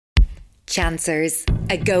Chancers,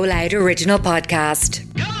 a Go Loud original podcast.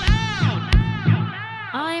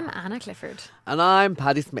 I'm Anna Clifford. And I'm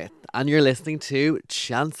Paddy Smith, and you're listening to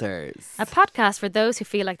Chancers, A podcast for those who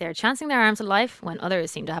feel like they're chancing their arms at life when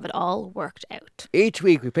others seem to have it all worked out. Each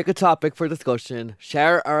week we pick a topic for discussion,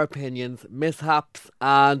 share our opinions, mishaps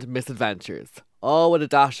and misadventures, all with a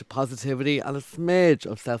dash of positivity and a smidge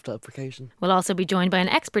of self-deprecation. We'll also be joined by an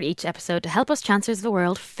expert each episode to help us chancers of the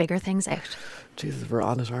world figure things out. Jesus, we're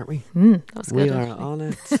on it, aren't we? That was good. We are on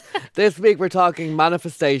it. This week we're talking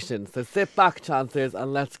manifestation. So sit back, chancers,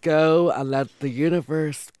 and let's go and let the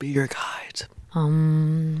universe be your guide.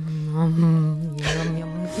 Yum, yum. Maybe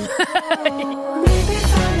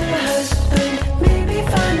find a husband, maybe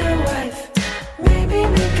find a wife, maybe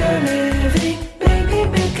make a living, maybe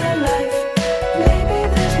make a life. Maybe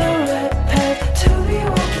there's no right path to be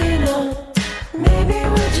walking on. Maybe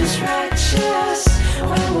we're just righteous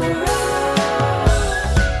when we're wrong.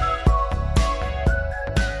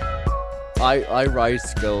 I write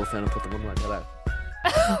goals and put them on my pillow.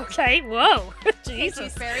 Okay, whoa.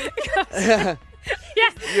 Jesus. You I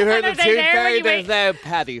heard know the they're tooth there when fairy, you there's wake- now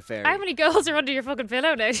Paddy fairy. How many goals are under your fucking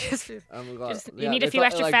pillow now? Oh my God. You need a few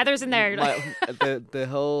extra feathers in there. The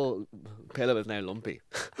whole pillow is now lumpy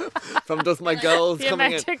from just my goals The coming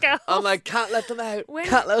in. amount of goals. I'm like, can't let them out. When-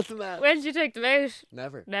 Can't let them out. When did you take them out?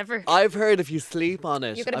 Never. Never. I've heard if you sleep on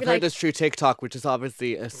it, You're gonna I've be heard like- this through TikTok, which is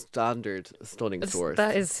obviously a standard stunning source.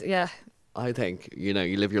 That is, yeah. I think, you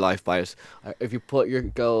live your life by it. If you put your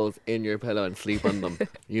goals in your pillow and sleep on them,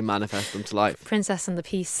 you manifest them to life. Princess and the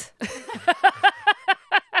Peace.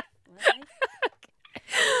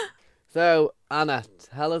 So, Anna,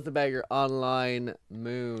 tell us about your online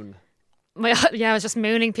moon. I was just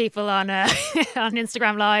mooning people on on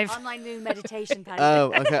Instagram Live. Online moon meditation, Paddy.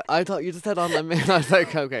 Oh, okay. I thought you just said online moon. I was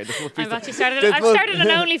like, okay, this must be. I've actually started. this I've must- started an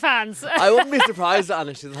OnlyFans. I wouldn't be surprised,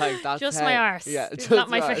 Anna. She's like, that's Just how- my arse, Yeah, not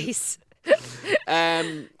my your arse. face.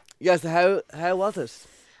 Yeah. So how was it?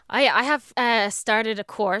 I have started a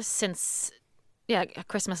course since at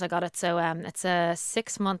Christmas. I got it. So it's a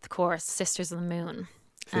 6-month course, Sisters of the Moon.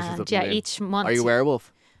 Sisters of the yeah, Moon. each month. Are you a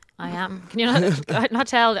werewolf? I am. Can you not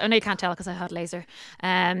tell? I know you can't tell because I had laser.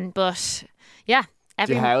 But yeah,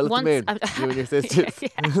 Do you howl at the moon? You and your sisters.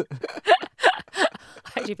 Yeah.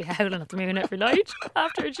 I'd be howling at the moon every night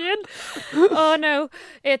after a gin. Oh no.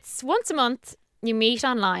 It's once a month. You meet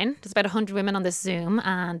online. There's about 100 women on this Zoom,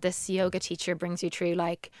 and this yoga teacher brings you through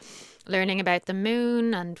like learning about the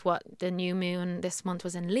moon and what the new moon this month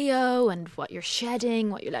was in Leo and what you're shedding,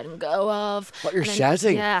 what you're letting go of. What you're And then-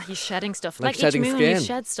 shedding? Yeah, you're shedding stuff. Like Like shedding each moon you skin?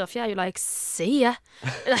 shed stuff. Yeah, you're like, see ya.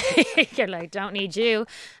 You're like, don't need you.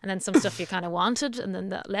 And then some stuff you kind of wanted, and then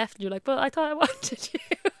that left. And you're like, but I thought I wanted you.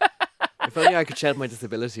 If only I could shed my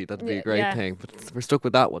disability, that'd be a great Yeah. thing. But we're stuck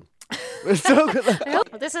with that one. We're stuck with that. Well,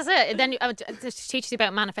 this is it. Then this teaches you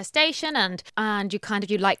about manifestation, and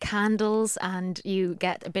you light candles, and you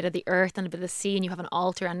get a bit of the earth and a bit of the sea, and you have an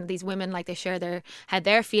altar, and these women like they share how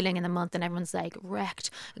they're feeling in the month, and everyone's like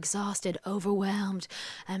wrecked, exhausted, overwhelmed,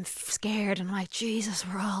 and scared, and I'm like, Jesus,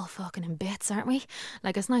 we're all fucking in bits, aren't we?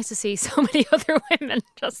 Like, it's nice to see so many other women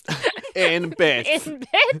just In bits. in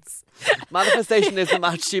bits. Manifestation isn't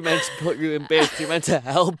actually meant to put you in bits. You're meant to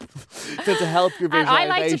help. To help your And visualization. I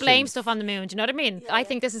like to blame stuff on the moon. Do you know what I mean? I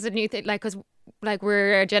think this is a new thing, like, because like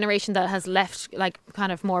we're a generation that has left like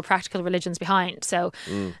kind of more practical religions behind. So,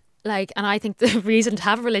 like, and I think the reason to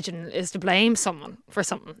have a religion is to blame someone for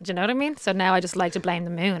something. Do you know what I mean? So now I just like to blame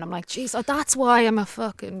the moon. I'm like, geez, that's why I'm a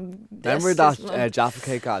fucking. Remember that Jaffa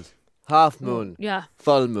Cake ad? Half moon, Yeah,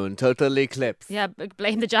 full moon, total eclipse. yeah.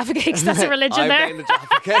 Blame the Jaffa Cakes. That's a religion I there. blame the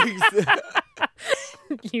Jaffa Cakes.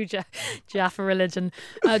 You Jaffa religion.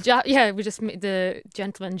 Yeah, we just meet the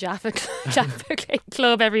gentleman Jaffa Cake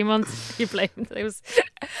Club every month. You blame those.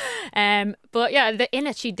 But yeah, in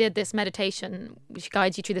it she did this meditation. She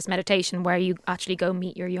guides you through this meditation where you actually go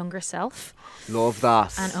meet your younger self. Love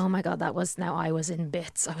that. And oh my God, I was in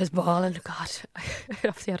bits. I was bawling. God, I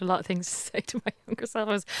obviously had a lot of things to say to my younger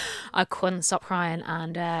self. I couldn't stop crying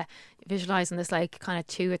and visualizing this like kind of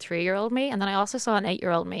 2 or 3 year old me, and then I also saw an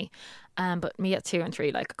 8-year-old me. But me at 2 and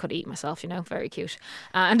 3, like I could eat myself, very cute.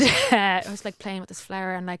 And I was like playing with this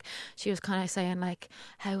flower, and like she was kind of saying like,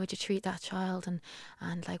 how would you treat that child, and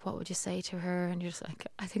like what would you say to her? And you're just like,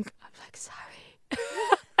 I'm like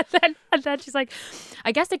sorry. and then she's like,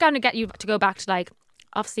 I guess they're going to get you to go back to like,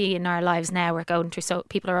 obviously in our lives now we're going through, so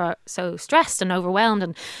people are so stressed and overwhelmed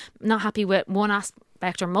and not happy with one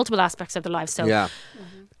aspect or multiple aspects of their lives. So Yeah.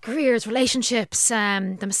 careers, relationships,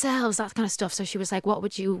 themselves, that kind of stuff. So she was like, what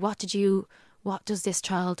did you what does this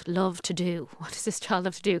child love to do? What does this child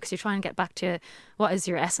love to do? Because you're trying to get back to what is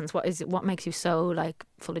your essence? What makes you so like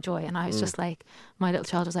full of joy? And I was just like, my little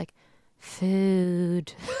child was like,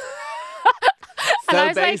 food.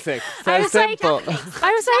 So basic, so simple.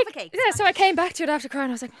 I was like, yeah. So I came back to it after crying.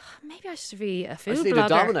 I was like, maybe I should be a food just need blogger, a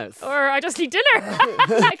Domino's. or I just need dinner.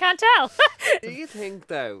 I can't tell. Do you think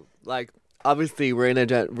though, like obviously we're in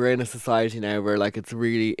a society now where like it's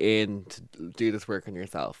really in to do this work on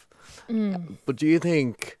yourself, but do you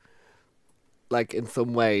think, like in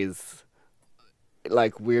some ways,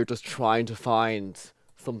 like we're just trying to find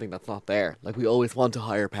something that's not there? Like we always want a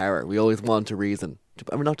higher power, we always want a reason.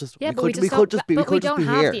 I mean, not just Yeah, we but we could just be don't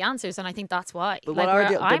have here. the answers, and I think that's why. But like, what are where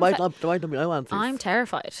there might be no answers. I'm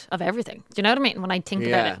terrified of everything. Do you know what I mean? When I think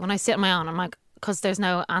about it, when I sit on my own, I'm like, because there's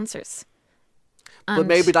no answers. But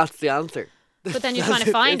maybe that's the answer. But then you're trying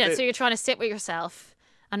to find it. So you're trying to sit with yourself,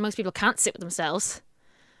 and most people can't sit with themselves.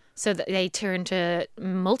 So that they turn to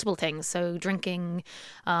multiple things. So drinking,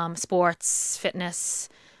 sports, fitness,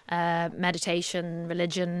 meditation,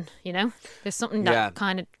 religion, you know? There's something that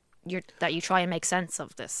kind of that you try and make sense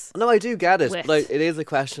of this. No, I do get it. With. Like it is a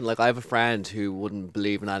question. Like I have a friend who wouldn't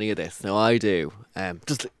believe in any of this. No, I do.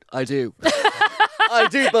 I do. I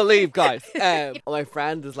do believe, guys. My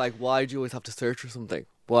friend is like, why do you always have to search for something?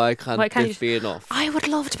 Why can't this be enough? I would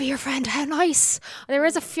love to be your friend. How nice. There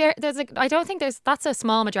is I don't think that's a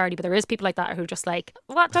small majority, but there is people like that who just like,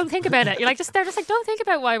 what? Don't think about it. You're like, they're just like, don't think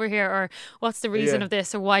about why we're here, or what's the reason of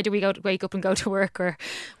this, or why do we wake up and go to work, or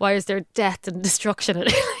why is there death and destruction?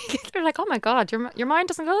 They're like, oh my God, your mind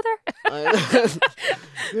doesn't go there.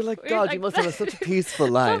 You're like, God, you must have such a peaceful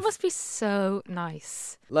life. That must be so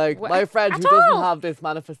nice. Like my friend who doesn't have this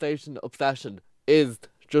manifestation obsession is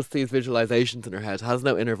just these visualizations in her head, has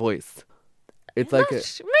no inner voice. It's like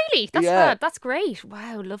really? That's bad. That's great.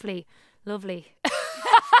 Wow, lovely. Lovely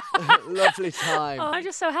time. Oh, I'm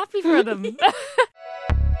just so happy for them.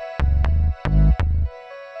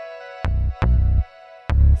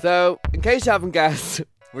 So, in case you haven't guessed,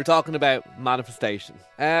 we're talking about manifestation.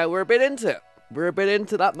 We're a bit into it. We're a bit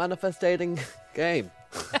into that manifestating game.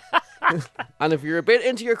 And if you're a bit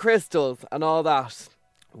into your crystals and all that,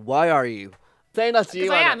 why are you? Saying that to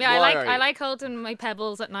you, I am. Yeah, I you? like holding my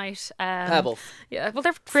pebbles at night. Pebbles. Yeah, well,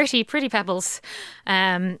 they're pretty pebbles.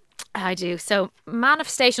 I do. So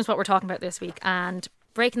manifestation is what we're talking about this week, and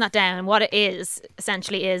breaking that down. And what it is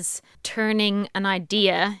essentially is turning an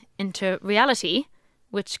idea into reality,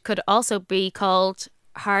 which could also be called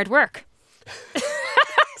hard work.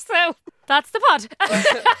 So that's the pod.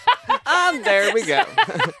 And there we go.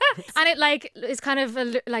 And it like is kind of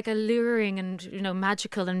like alluring and, you know,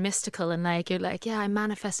 magical and mystical, and like you're like, yeah, I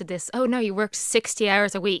manifested this. Oh no, you worked 60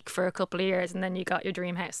 hours a week for a couple of years and then you got your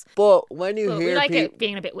dream house. But when you hear we like it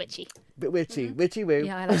being a bit witchy. Bit witchy, witchy woo.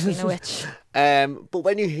 Yeah, I like being a witch. But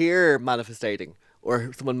when you hear manifestating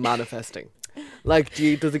or someone manifesting, like,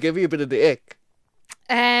 does it give you a bit of the ick?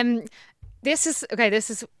 This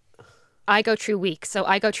is I go through weeks. So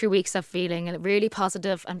I go through weeks of feeling really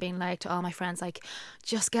positive and being like to all my friends, like,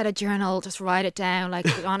 just get a journal, just write it down. Like,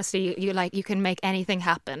 honestly, you can make anything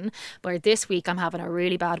happen. But this week I'm having a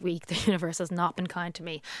really bad week. The universe has not been kind to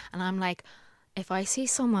me. And I'm like, if I see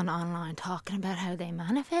someone online talking about how they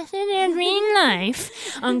manifested their dream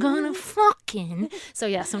life, I'm gonna fucking... So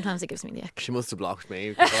yeah, sometimes it gives me the ick. She must have blocked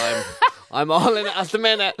me because I'm all in it at the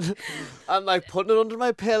minute. I'm like putting it under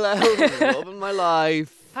my pillow, loving my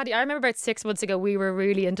life. Paddy, I remember about 6 months ago we were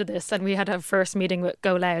really into this, and we had our first meeting with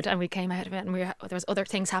Go Loud, and we came out of it, and there was other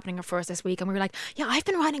things happening for us this week, and we were like, yeah, I've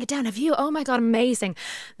been writing it down. Have you? Oh my God, amazing.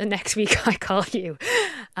 The next week I call you,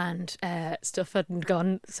 and stuff hadn't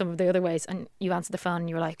gone some of the other ways, and you answered the phone and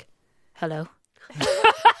you were like, hello.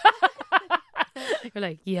 You're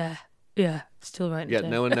like, yeah, still writing it down. Yeah,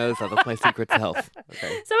 no one knows that. That's my secret to health.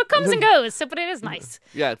 Okay. So it comes and goes, but it is nice.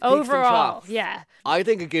 Yeah, overall, yeah. I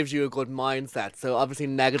think it gives you a good mindset. So obviously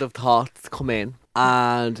negative thoughts come in,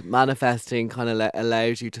 and manifesting kind of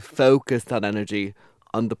allows you to focus that energy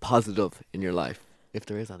on the positive in your life, if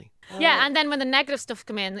there is any. Yeah, and then when the negative stuff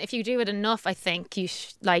come in, if you do it enough, I think you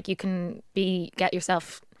you can get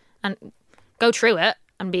yourself and go through it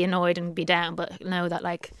and be annoyed and be down, but know that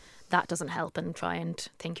like that doesn't help, and try and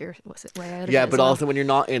think your way out of it. Yeah, but also when you're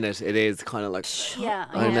not in it, it is kind of like, yeah,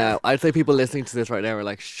 I know. I'd say people listening to this right now are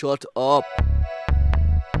like, shut up.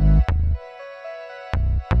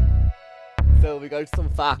 So we go to some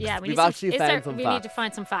facts. Yeah, We've actually found some we facts. need to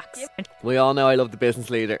find some facts. We all know I love the Business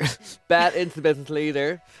Leader. Bet into the Business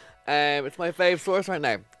Leader. It's my fave source right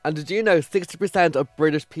now. And did you know 60% of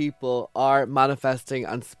British people are manifesting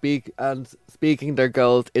and speaking their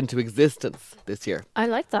goals into existence this year? I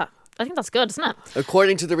like that. I think that's good, isn't it?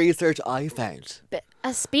 According to the research I found. But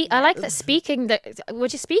I like that speaking.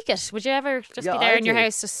 Would you speak it? Would you ever just Yeah, be there I in your do.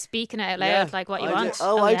 house, just speaking it out loud, Yeah, like what you I do. want?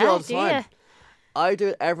 Oh, I do all the do time. you? I do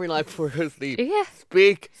it every night before I go to sleep. Yeah.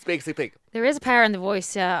 Speak. There is a power in the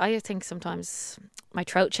voice. Yeah, I think sometimes my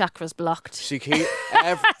throat chakra's blocked. She keep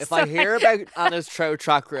if I hear about Anna's throat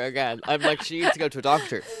chakra again, I'm like, she needs to go to a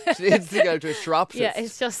doctor. She needs to go to a chiropodist. Yeah,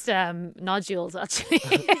 it's just nodules actually.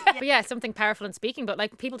 But yeah, something powerful in speaking. But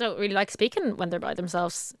like people don't really like speaking when they're by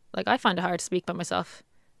themselves. Like I find it hard to speak by myself.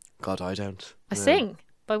 God, I don't. I sing,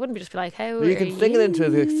 but I wouldn't be just be like, how Well, you can sing it into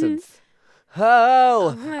existence.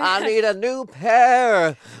 Oh, I need a new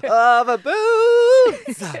pair of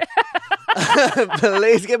boots.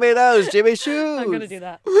 Please give me those Jimmy shoes. I'm gonna do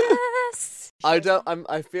that. Yes.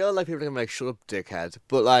 I feel like people are gonna be like, shut up, dickhead.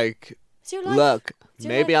 But like, It's your life. look, It's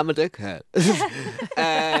your maybe I'm a dickhead.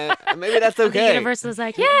 Maybe that's The okay. universe is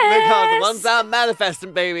like, yes. Because once I'm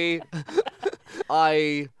manifesting, baby.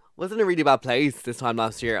 I was in a really bad place this time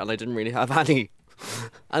last year, and I didn't really have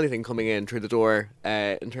anything coming in through the door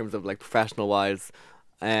in terms of like professional wise,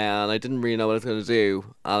 and I didn't really know what I was going to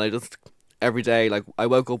do. And I just every day, like, I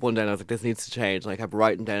woke up one day and I was like, this needs to change. And I kept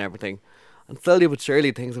writing down everything, and slowly but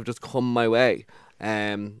surely things have just come my way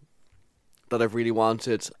that I've really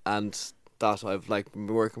wanted and that I've like been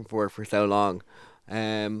working for so long.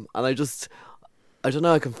 And I don't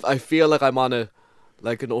know, I feel like I'm on an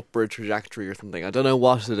upward trajectory or something. I don't know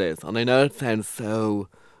what it is, and I know it sounds so,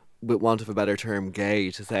 with want of a better term,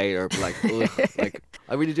 gay to say, or like, ugh, like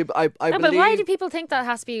I really do. I No, believe. but why do people think that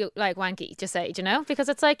has to be like wanky to say? Do you know? Because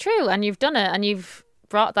it's like true, and you've done it, and you've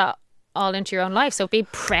brought that all into your own life. So be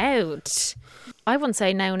proud. I wouldn't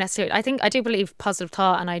say no necessarily. I do believe positive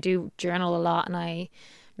thought, and I do journal a lot, and I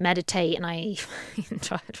meditate, and I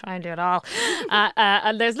try and do it all.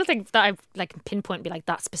 And there's nothing that I like pinpoint and be like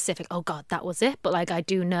that specific. Oh God, that was it. But like I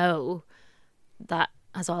do know that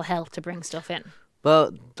has all helped to bring stuff in.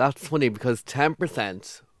 Well, that's funny because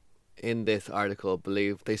 10% in this article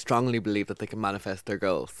strongly believe that they can manifest their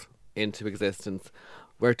goals into existence,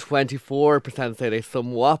 where 24% say they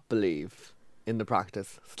somewhat believe in the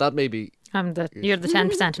practice. So that may be... You're the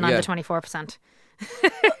 10% and I'm Yeah. the 24%.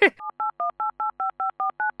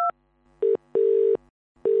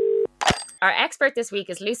 Our expert this week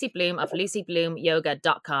is Lucy Bloom of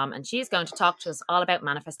lucybloomyoga.com, and she's going to talk to us all about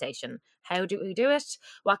manifestation. How do we do it?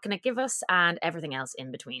 What can it give us? And everything else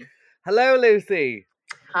in between. Hello, Lucy.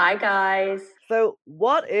 Hi, guys. So,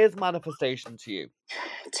 what is manifestation to you?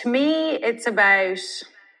 To me, it's about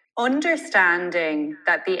understanding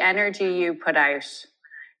that the energy you put out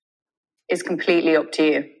is completely up to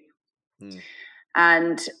you.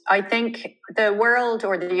 And I think the world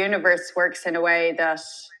or the universe works in a way that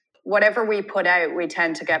whatever we put out, we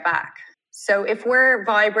tend to get back. So if we're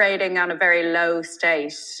vibrating on a very low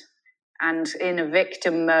state and in a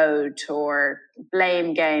victim mode or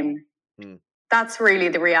blame game, that's really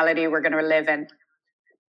the reality we're going to live in.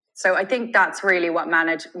 So I think that's really what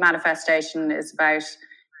manifestation is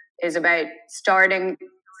about starting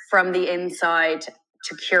from the inside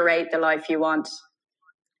to curate the life you want.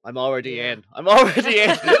 I'm already in. I'm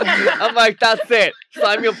like, that's it.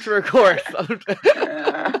 Sign me up for a course.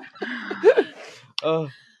 Oh,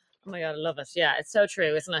 Oh my God, I love it. Yeah, it's so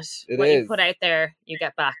true, isn't it? It what is. you put out there, you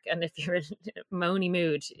get back. And if you're in a moany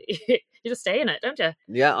mood, you just stay in it, don't you?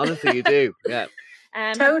 yeah, honestly, you do. Yeah.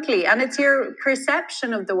 Totally. And it's your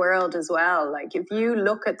perception of the world as well. Like if you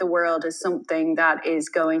look at the world as something that is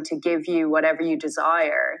going to give you whatever you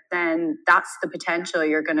desire, then that's the potential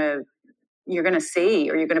you're going to see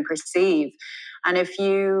or you're going to perceive. And if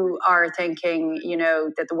you are thinking,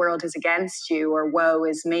 that the world is against you or woe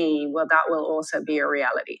is me, well, that will also be a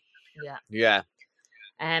reality. Yeah. Yeah.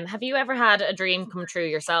 Have you ever had a dream come true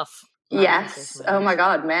yourself? Yes. Oh my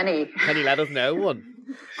God, many. Can you let us know one?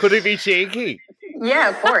 Could it be cheeky? Yeah,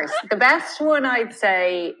 of course. The best one I'd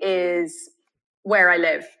say is where I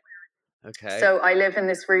live. Okay. So I live in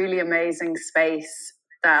this really amazing space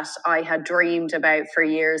that I had dreamed about for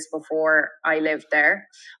years before I lived there.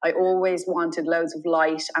 I always wanted loads of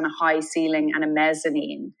light and a high ceiling and a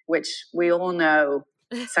mezzanine, which we all know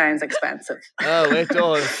sounds expensive. Oh, it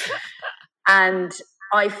does. And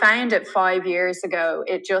I found it 5 years ago.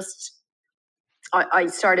 I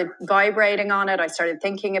started vibrating on it. I started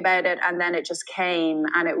thinking about it, and then it just came,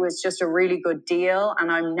 and it was just a really good deal.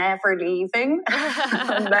 And I'm never leaving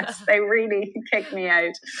unless they really kick me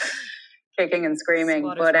out, kicking and screaming.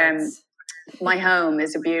 Squatters' But rights. my home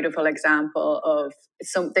is a beautiful example of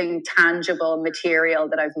something tangible, material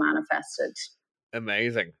that I've manifested.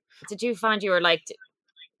 Amazing. Did you find you were like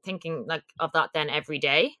thinking like of that then every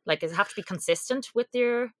day? Like, does it have to be consistent with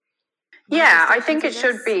your... Yeah, I think it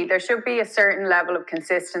should be. There should be a certain level of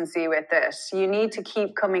consistency with it. You need to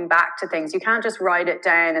keep coming back to things. You can't just write it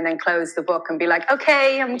down and then close the book and be like,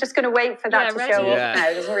 okay, I'm just going to wait for that to show up now.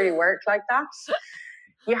 It doesn't really work like that.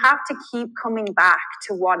 You have to keep coming back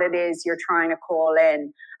to what it is you're trying to call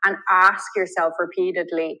in and ask yourself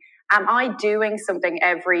repeatedly, am I doing something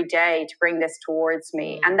every day to bring this towards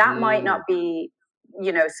me? And that might not be,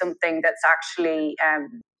 something that's actually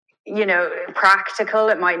practical.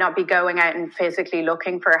 It might not be going out and physically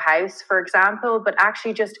looking for a house, for example, but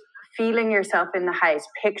actually just feeling yourself in the house,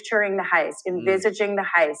 picturing the house, envisaging the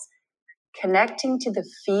house, connecting to the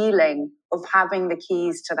feeling of having the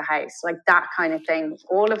keys to the house, like that kind of thing.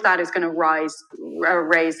 All of that is going to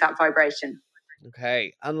raise that vibration.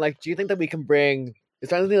 Okay. And do you think that is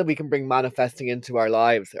there anything that we can bring manifesting into our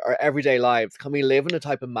lives, our everyday lives? Can we live in a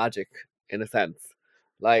type of magic, in a sense?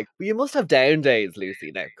 But you must have down days,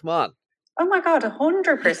 Lucy. Now, come on. Oh my God,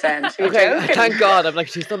 100%. Okay, thank God. I'm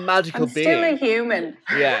she's some magical being. I'm still a human.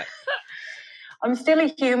 Yeah. I'm still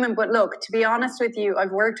a human, but look, to be honest with you,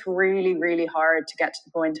 I've worked really, really hard to get to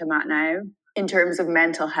the point I'm at now in terms of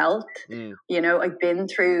mental health. I've been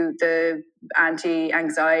through the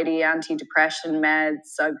anti-anxiety, anti-depression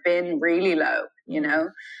meds. I've been really low,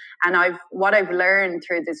 and what I've learned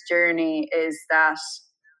through this journey is that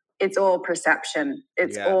it's all perception.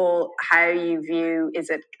 It's all how you view. Is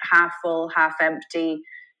it half full, half empty?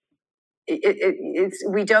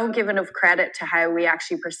 We don't give enough credit to how we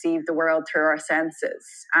actually perceive the world through our senses.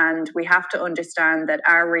 And we have to understand that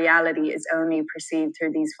our reality is only perceived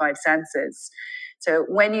through these 5 senses. So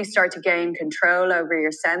when you start to gain control over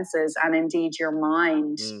your senses and indeed your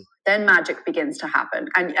mind, then magic begins to happen.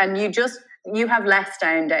 And you have less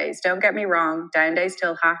down days. Don't get me wrong, down days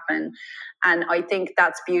still happen. And I think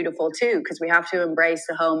that's beautiful too, because we have to embrace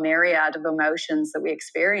the whole myriad of emotions that we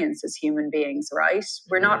experience as human beings, right?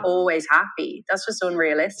 We're not always happy. That's just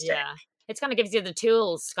unrealistic. Yeah. It kind of gives you the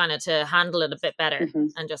tools kind of to handle it a bit better.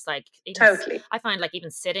 And just totally. I find even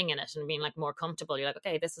sitting in it and being more comfortable, you're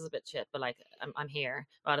okay, this is a bit shit, but I'm here,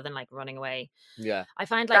 rather than running away. Yeah. I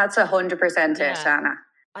find that's 100% it, Anna.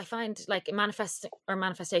 I find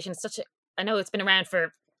manifestation is I know it's been around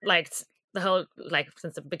for the whole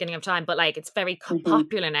since the beginning of time, but it's very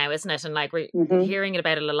popular now, isn't it? And we're hearing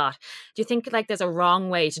about it a lot. Do you think there's a wrong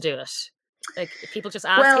way to do it? People just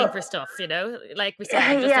asking for stuff, we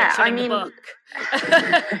said, just shutting the book.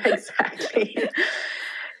 Exactly.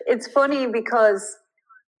 It's funny because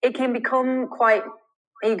it can become quite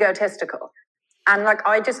egotistical. And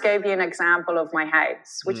I just gave you an example of my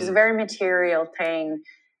house, which is a very material thing.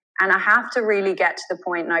 And I have to really get to the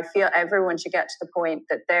point, and I feel everyone should get to the point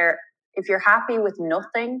that if you're happy with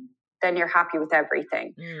nothing, then you're happy with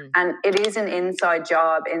everything. And it is an inside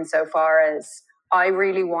job insofar as I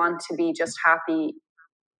really want to be just happy.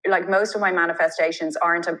 Most of my manifestations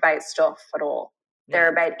aren't about stuff at all.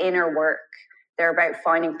 They're about inner work. They're about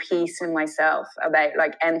finding peace in myself, about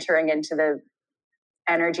entering into the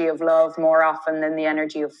energy of love more often than the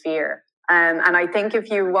energy of fear. And I think if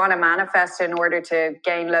you want to manifest in order to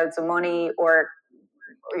gain loads of money or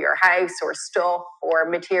your house or stuff or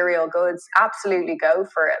material goods, absolutely go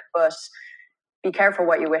for it. But be careful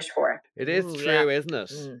what you wish for. It is true, isn't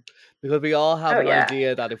it? Because we all have an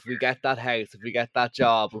idea that if we get that house, if we get that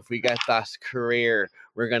job, if we get that career,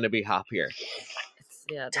 we're going to be happier.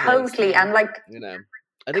 Totally. And I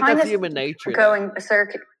think that's human nature.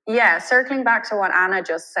 Circling back to what Anna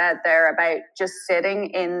just said there about just sitting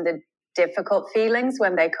in the difficult feelings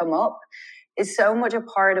when they come up is so much a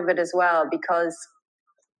part of it as well, because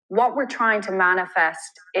what we're trying to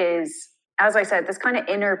manifest is, as I said, this kind of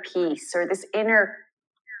inner peace or this inner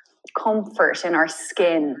comfort in our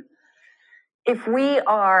skin. If we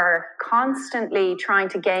are constantly trying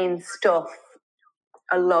to gain stuff,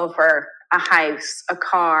 a lover, a house, a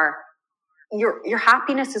car, your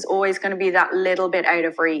happiness is always going to be that little bit out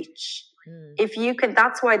of reach. If you can,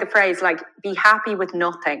 that's why the phrase be happy with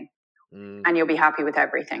nothing and you'll be happy with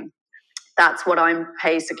everything. That's what I'm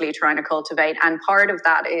basically trying to cultivate. And part of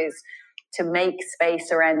that is to make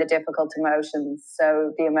space around the difficult emotions.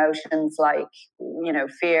 So the emotions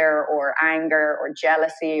fear or anger or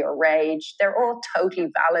jealousy or rage, they're all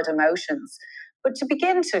totally valid emotions. But to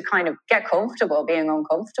begin to kind of get comfortable being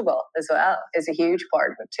uncomfortable as well is a huge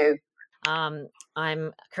part of it too.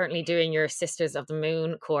 I'm currently doing your Sisters of the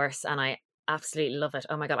Moon course and I absolutely love it.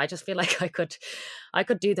 Oh my God, I just feel like I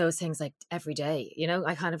could do those things every day.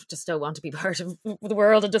 I kind of just don't want to be part of the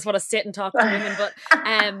world and just want to sit and talk to women. But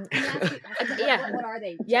what are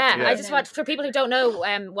they? Yeah, I just want, for people who don't know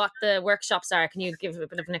what the workshops are, can you give a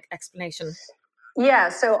bit of an explanation? Yeah,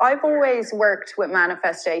 so I've always worked with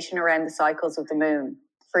manifestation around the cycles of the moon.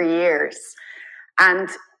 for years. And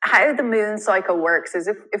how the moon cycle works is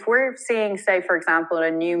if we're seeing, say, for example,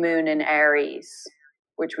 a new moon in Aries,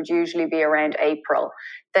 which would usually be around April,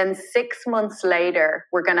 then 6 months later,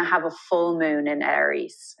 we're going to have a full moon in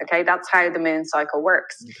Aries. Okay, that's how the moon cycle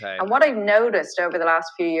works. Okay. And what I've noticed over the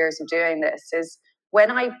last few years of doing this is when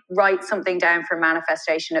I write something down for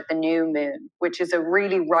manifestation at the new moon, which is a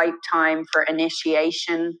really ripe time for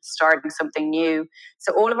initiation, starting something new.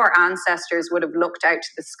 So all of our ancestors would have looked out to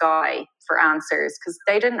the sky for answers because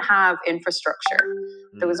they didn't have infrastructure.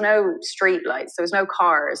 There was no street lights, there was no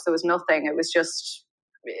cars, there was nothing. It was just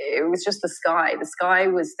the sky. The sky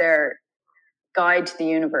was their guide to the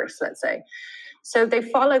universe, let's say. So they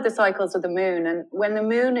follow the cycles of the moon. And when the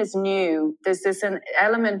moon is new, there's an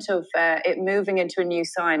element of it moving into a new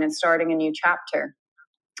sign and starting a new chapter.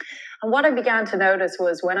 And what I began to notice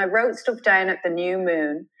was when I wrote stuff down at the new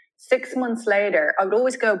moon, 6 months later, I would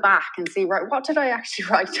always go back and see, right, what did I actually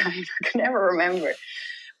write down? I could never remember.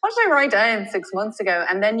 What did I write down 6 months ago?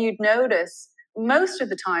 And then you'd notice most of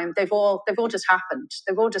the time they've all just happened.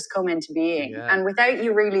 They've all just come into being. Yeah. And without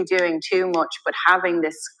you really doing too much, but having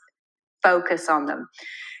this focus on them.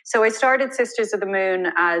 So I started Sisters of the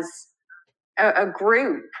Moon as a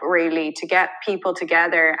group, really, to get people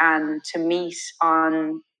together and to meet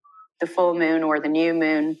on the full moon or the new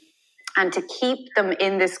moon and to keep them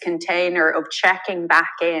in this container of checking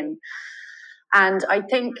back in. And I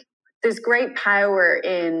think there's great power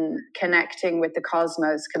in connecting with the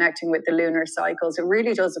cosmos, connecting with the lunar cycles. It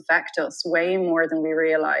really does affect us way more than we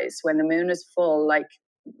realize. When the moon is full, like,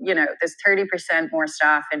 you know, there's 30% more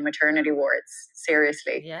staff in maternity wards,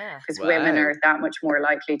 seriously. Yeah. Because Wow. women are that much more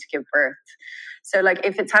likely to give birth. So, like,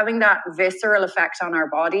 if it's having that visceral effect on our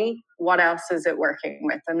body, what else is it working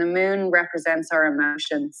with? And the moon represents our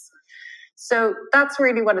emotions. So that's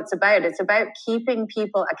really what it's about. It's about keeping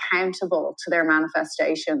people accountable to their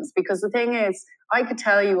manifestations. Because the thing is, I could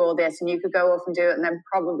tell you all this and you could go off and do it and then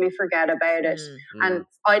probably forget about it. And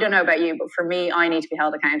I don't know about you, but for me, I need to be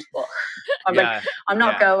held accountable. I'm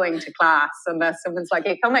not going to class unless someone's like,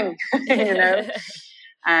 hey, coming, you know?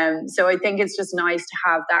 So I think it's just nice to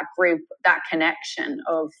have that group, that connection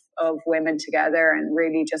of women together and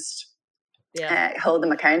really just hold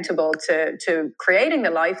them accountable to creating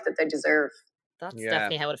the life that they deserve. That's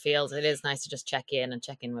definitely how it feels. It is nice to just check in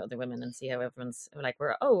with other women and see how everyone's like.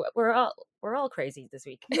 We're all crazy this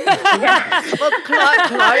week. Well,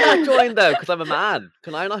 can I not join though? Because I'm a man.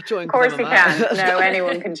 Can I not join? Of course you can. No,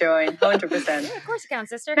 anyone can join. 100%. Yeah, of course you can,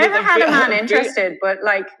 sister. Never had a man interested, but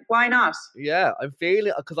like, why not? Yeah, I'm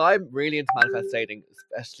feeling, because I'm really into manifesting,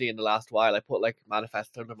 especially in the last while. I put like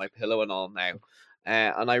manifest under my pillow and all now.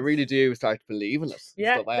 And I really do start to believe in it.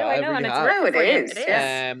 Yeah, Stuff. I know, really and it's have. working it for you. is. It is.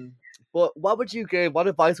 Yes. But what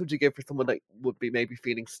advice would you give for someone that would be maybe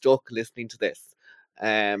feeling stuck listening to this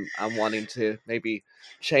and wanting to maybe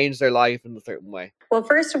change their life in a certain way? Well,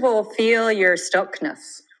 first of all, feel your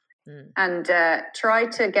stuckness and try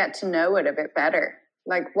to get to know it a bit better.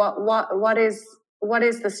 Like what is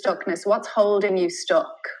the stuckness? What's holding you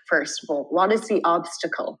stuck, first of all? What is the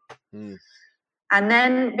obstacle? And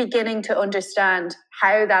then beginning to understand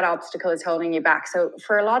how that obstacle is holding you back. So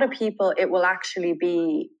for a lot of people, it will actually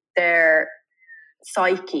be their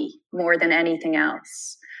psyche more than anything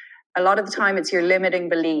else. A lot of the time, it's your limiting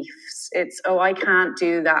beliefs. It's, oh, I can't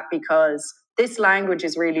do that because this language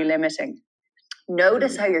is really limiting.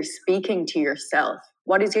 Notice how you're speaking to yourself.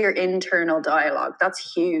 What is your internal dialogue?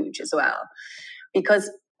 That's huge as well.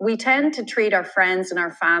 Because we tend to treat our friends and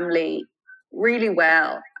our family really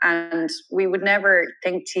well, and we would never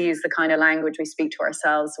think to use the kind of language we speak to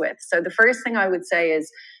ourselves with. So the first thing I would say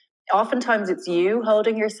is oftentimes it's you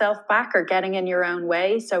holding yourself back or getting in your own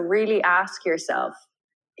way. So really ask yourself,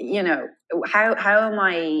 you know, how am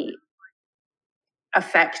I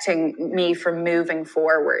affecting me from moving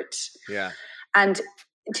forward? Yeah. And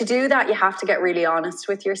to do that, you have to get really honest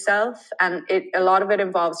with yourself. And a lot of it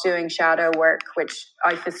involves doing shadow work, which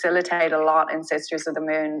I facilitate a lot in Sisters of the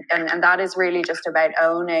Moon. And that is really just about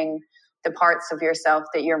owning the parts of yourself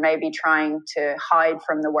that you're maybe trying to hide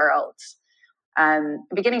from the world.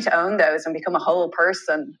 Beginning to own those and become a whole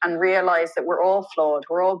person and realize that we're all flawed.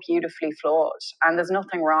 We're all beautifully flawed. And there's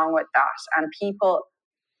nothing wrong with that. And people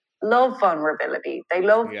love vulnerability. They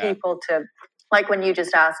love people to... Like when you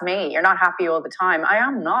just asked me, you're not happy all the time. I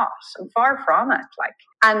am not. I'm far from it.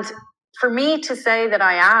 And for me to say that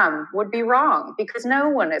I am would be wrong because no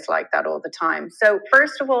one is like that all the time. So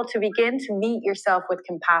first of all, to begin to meet yourself with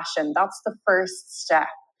compassion, that's the first step.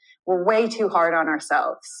 We're way too hard on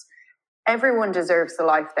ourselves. Everyone deserves the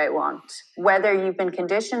life they want. Whether you've been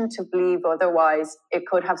conditioned to believe otherwise, it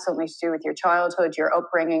could have something to do with your childhood, your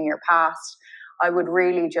upbringing, your past. I would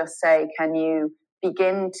really just say, can you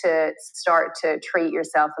begin to start to treat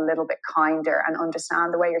yourself a little bit kinder and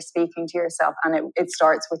understand the way you're speaking to yourself? And it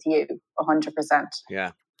starts with you 100%.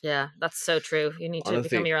 Yeah. Yeah, that's so true. You need to Honestly,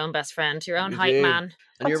 become your own best friend, your own you hype do. man.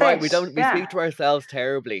 And you're That's right, it. we Yeah. speak to ourselves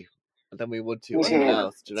terribly than we would to We anyone do.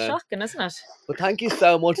 else, do you It's know? shocking, isn't it? But thank you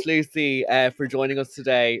so much, Lucy, for joining us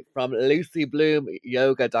today from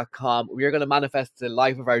lucybloomyoga.com. We are going to manifest the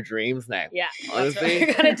life of our dreams now. Yeah, honestly.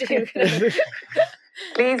 that's what we're going to do.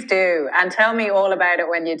 Please do. And tell me all about it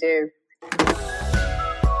when you do.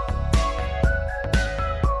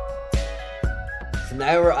 So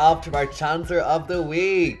now we're off to our Chancer of the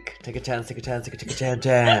Week. Take a chance, take a chance, take a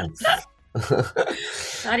chance.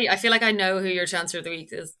 Daddy, I feel like I know who your Chancer of the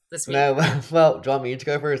Week is this week. No, well, do you want me to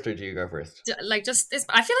go first or do you go first? Like, just this,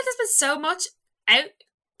 I feel like there's been so much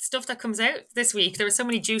stuff that comes out this week. There was so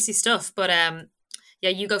many juicy stuff, but yeah,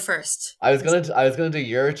 you go first. I was gonna do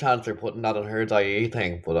your Chancer putting that on her DIE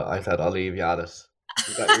thing, but I said I'll leave you at it.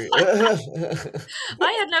 I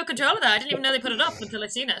had no control of that. I didn't even know they put it up until I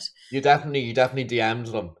seen it. You definitely DM'd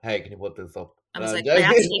them. Hey, can you put this up? I was like, I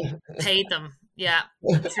actually paid them. Yeah,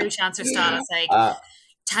 true Chancer style. It's like,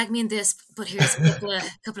 tag me in this, but here's a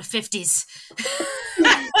couple of 50s.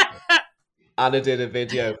 Anna did a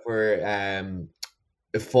video for a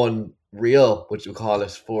fun reel, which we call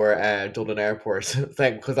it, for Dublin Airport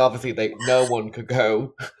thing, because obviously no one could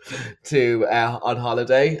go to on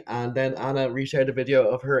holiday, and then Anna reshared a video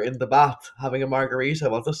of her in the bath having a margarita,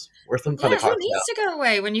 was it? Or some kind of cocktail. Who needs to go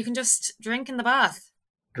away when you can just drink in the bath?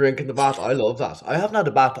 Drink in the bath, I love that. I haven't had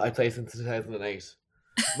a bath, I'd say, since 2008.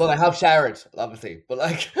 Well, I have showered, obviously, but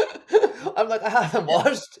like, I'm like, I haven't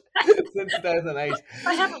washed since 2008.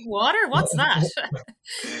 I haven't water? What's that?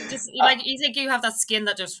 Just like, you think you have that skin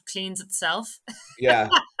that just cleans itself? Yeah.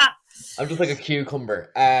 I'm just like a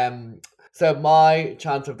cucumber. So my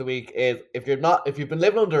chance of the week is, if you've been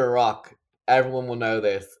living under a rock, everyone will know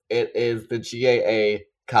this. It is the GAA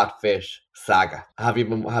catfish saga. Have you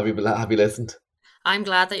listened? I'm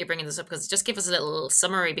glad that you're bringing this up, because just give us a little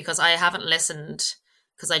summary, because I haven't listened,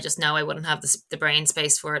 because I just know I wouldn't have the brain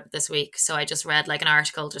space for it this week. So I just read like an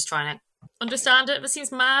article just trying to understand it. It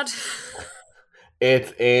seems mad.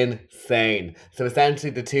 It's insane. So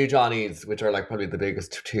essentially the two Johnnies, which are like probably the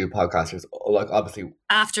biggest two podcasters, like obviously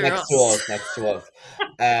After next to us.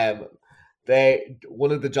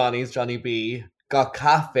 One of the Johnnies, Johnny B, got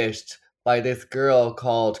catfished by this girl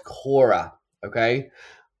called Cora, okay?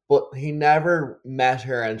 But he never met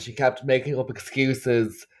her, and she kept making up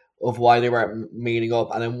excuses of why they weren't meeting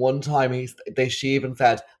up. And then one time she even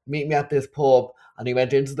said, meet me at this pub, and he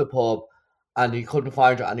went into the pub and he couldn't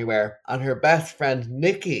find her anywhere. And her best friend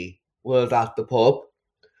Nikki was at the pub,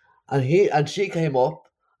 and she came up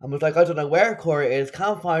and was like, I don't know where Cora is,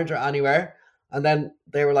 can't find her anywhere. And then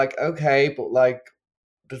they were like, okay, but like,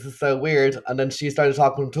 this is so weird. And then she started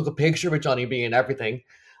talking, took a picture with Johnny B and everything.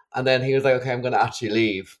 And then he was like, okay, I'm going to actually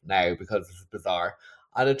leave now because this is bizarre.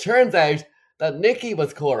 And it turns out that Nikki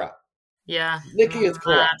was Cora. Yeah. Nikki is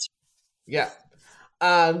Cora. Mad. Yeah.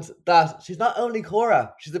 And that she's not only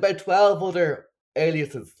Cora, she's about 12 other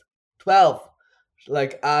aliases. 12.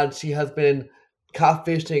 Like, and she has been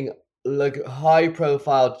catfishing like high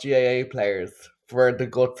profile GAA players for the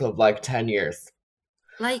guts of like 10 years.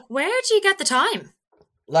 Like, where do you get the time?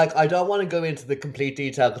 Like, I don't want to go into the complete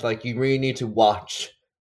detail because like you really need to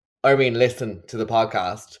listen to the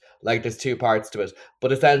podcast. Like, there's two parts to it.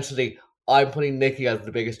 But essentially, I'm putting Nikki as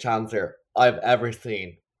the biggest chancer I've ever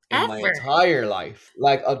seen in my entire life.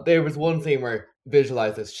 Like, there was one scene where,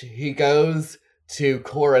 visualize this, he goes to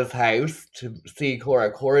Cora's house to see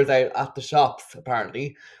Cora. Cora's out at the shops,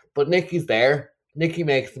 apparently. But Nikki's there. Nikki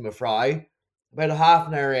makes him a fry. About a half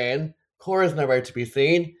an hour in, Cora's nowhere to be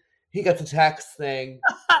seen. He gets a text saying,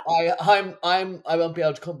 I won't be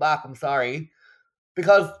able to come back, I'm sorry.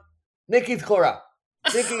 Because Nikki's Cora.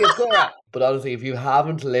 Nikki is Cora. But honestly, if you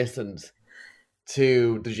haven't listened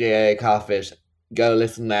to the GAA catfish, go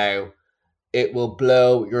listen now. It will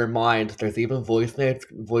blow your mind. There's even voice notes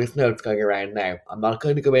going around now. I'm not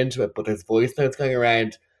going to go into it, but there's voice notes going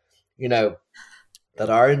around, you know, that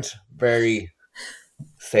aren't very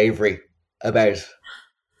savoury about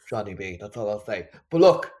Johnny B. That's all I'll say. But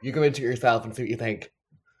look, you go into it yourself and see what you think.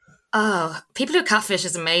 Oh, people who catfish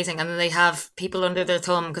is amazing, and then they have people under their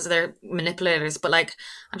thumb because they're manipulators. But like,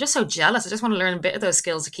 I'm just so jealous. I just want to learn a bit of those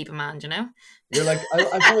skills to keep a man, you know? You're like,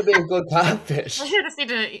 I'm trying to be a good catfish. I just need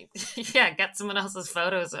to, get someone else's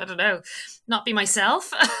photos. I don't know, not be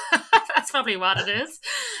myself. That's probably what it is.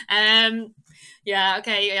 Everyone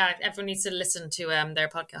needs to listen to their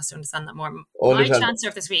podcast to understand that more. My chancer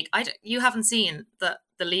of this week, you haven't seen the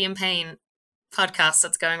Liam Payne podcast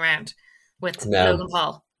that's going around. with No. Logan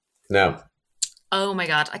Paul? No. Oh my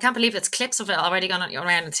God. I can't believe it's clips of it already gone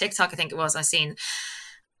around on TikTok, I think it was.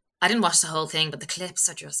 I didn't watch the whole thing, but the clips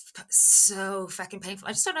are just so fucking painful.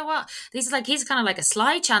 I just don't know what. He's kind of like a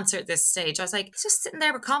sly chancer at this stage. I was like, he's just sitting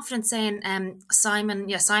there with confidence saying,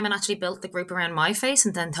 Simon actually built the group around my face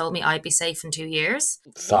and then told me I'd be safe in 2 years.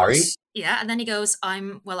 Sorry? Yeah, and then he goes,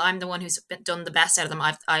 I'm the one who's done the best out of them.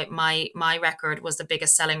 My record was the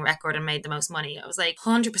biggest selling record and made the most money. I was like,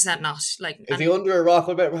 100% not. Like, Is he under a rock?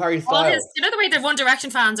 What about Harry Styles? You know the way the One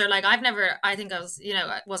Direction fans are like, I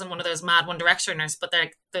I wasn't one of those mad One Directioners, but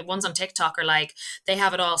they're the ones on TikTok are like, they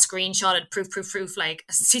have it all screenshotted, proof. Like,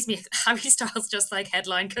 excuse me, Harry Styles just like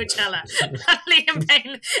headline Coachella. Liam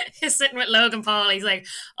Payne is sitting with Logan Paul. He's like,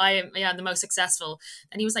 I'm the most successful,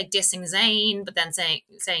 and he was like dissing Zayn, but then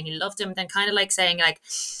saying he loved him, then kind of like saying like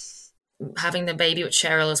having the baby with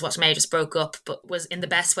Cheryl is what made us broke up, but was in the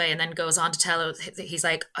best way, and then goes on to tell her, he's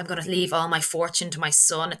like, I'm going to leave all my fortune to my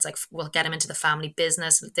son. It's like, we'll get him into the family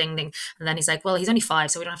business thing. And then he's like, well, he's only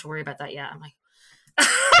 5, so we don't have to worry about that yet. I'm like,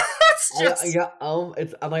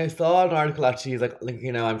 and I saw an article actually. He's like,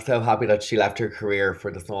 you know, I'm so happy that she left her career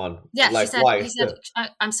for the son. Yeah, like, he said,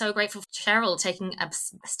 I'm so grateful for Cheryl taking a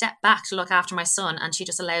step back to look after my son, and she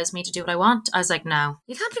just allows me to do what I want. I was like, no,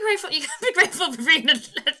 you can't be grateful. You can't be grateful for being a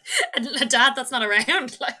dad that's not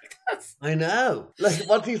around. Like, I know. Like,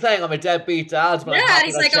 what's he saying? I'm a deadbeat dad. But yeah,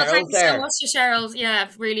 he's like, Cheryl's thank you there. so much to Cheryl. Yeah,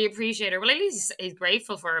 really appreciate her. Well, at least he's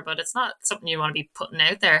grateful for her, but it's not something you want to be putting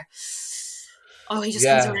out there. Oh, he just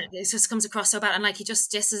it just comes across so bad, and like he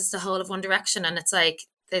just disses the whole of One Direction, and it's like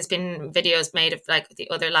there's been videos made of like the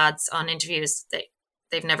other lads on interviews.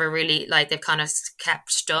 They've never really like, they've kind of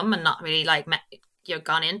kept dumb and not really like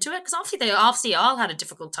gone into it, because they obviously all had a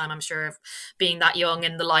difficult time, I'm sure, of being that young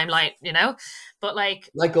in the limelight, you know. But like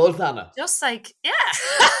Goldana, just like, yeah.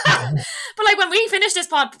 But like when we finish this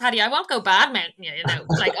pod, Paddy, I won't go bad, man. You know,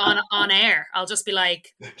 like on air, I'll just be like,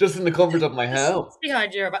 just in the comfort of my home,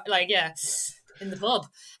 behind your like, yeah. In the pub.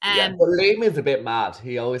 Yeah, but Liam is a bit mad.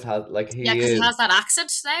 He always has, like, he because he has that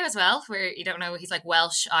accent now as well, where you don't know, he's like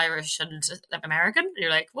Welsh, Irish, and American. You're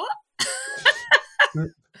like, what?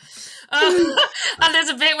 And there's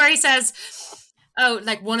a bit where he says, "Oh,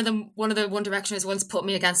 like one of the One Directioners once put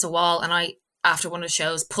me against a wall, and I, after one of the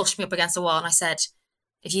shows, pushed me up against a wall, and I said,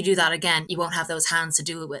 if you do that again, you won't have those hands to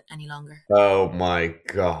do it with any longer." Oh my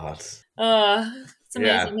God! It's amazing.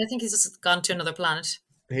 Yeah. I think he's just gone to another planet.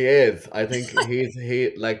 He is. I think he's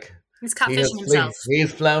catfishing himself.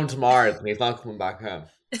 He's flown to Mars and he's not coming back home.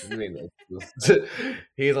 I mean,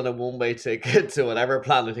 he's on a one-way ticket to whatever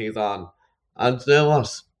planet he's on. And you know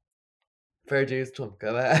what? Fair dues to him.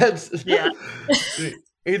 Go ahead. Yeah.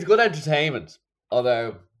 He's good entertainment.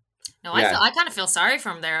 Although, no, I kind of feel sorry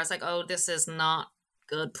for him there. I was like, oh, this is not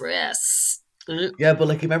good press. Yeah, but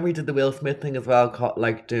like, remember he did the Will Smith thing as well,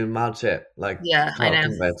 like doing mad shit, like I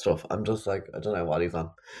know about stuff. I'm just like, I don't know what he's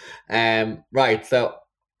on. Right, so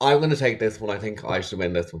I'm going to take this one. I think I should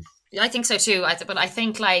win this one. I think so too. But I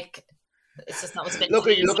think like it's just, that was a bit.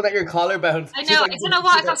 You're looking at your collarbone. I know. I don't know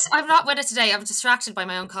what. I'm not with it today. I'm distracted by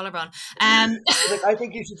my own collarbone. Like, I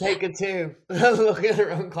think you should take it too. Looking at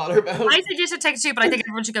her own collarbone. I think you should take it too, but I think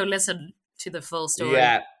everyone should go listen to the full story.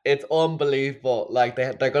 Yeah, it's unbelievable. Like,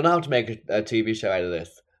 they're going to have to make a TV show out of this.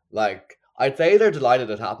 Like, I'd say they're delighted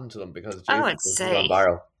it happened to them, because Jesus, was on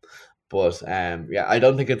viral. But yeah, I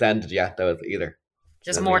don't think it's ended yet though either.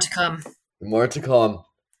 There's more to come. More to come.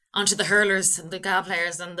 Onto the hurlers and the GA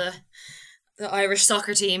players and the Irish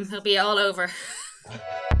soccer team. It'll be all over.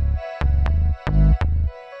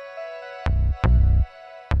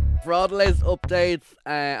 For all the latest updates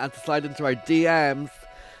and to slide into our DMs,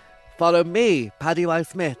 follow me, Paddy Y.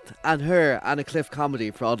 Smith, and her, Anna Cliff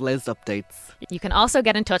Comedy, for all the latest updates. You can also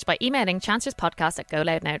get in touch by emailing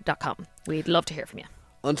chancerspodcast@goloudnow.com. We'd love to hear from you.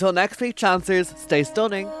 Until next week, Chancers, stay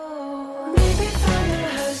stunning. Maybe find a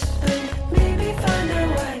husband, maybe find a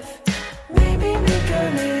wife, maybe make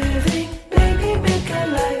a living, maybe make a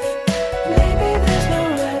life. Maybe there's no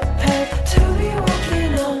right path to be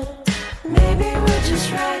walking on. Maybe we're just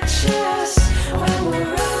right, sure.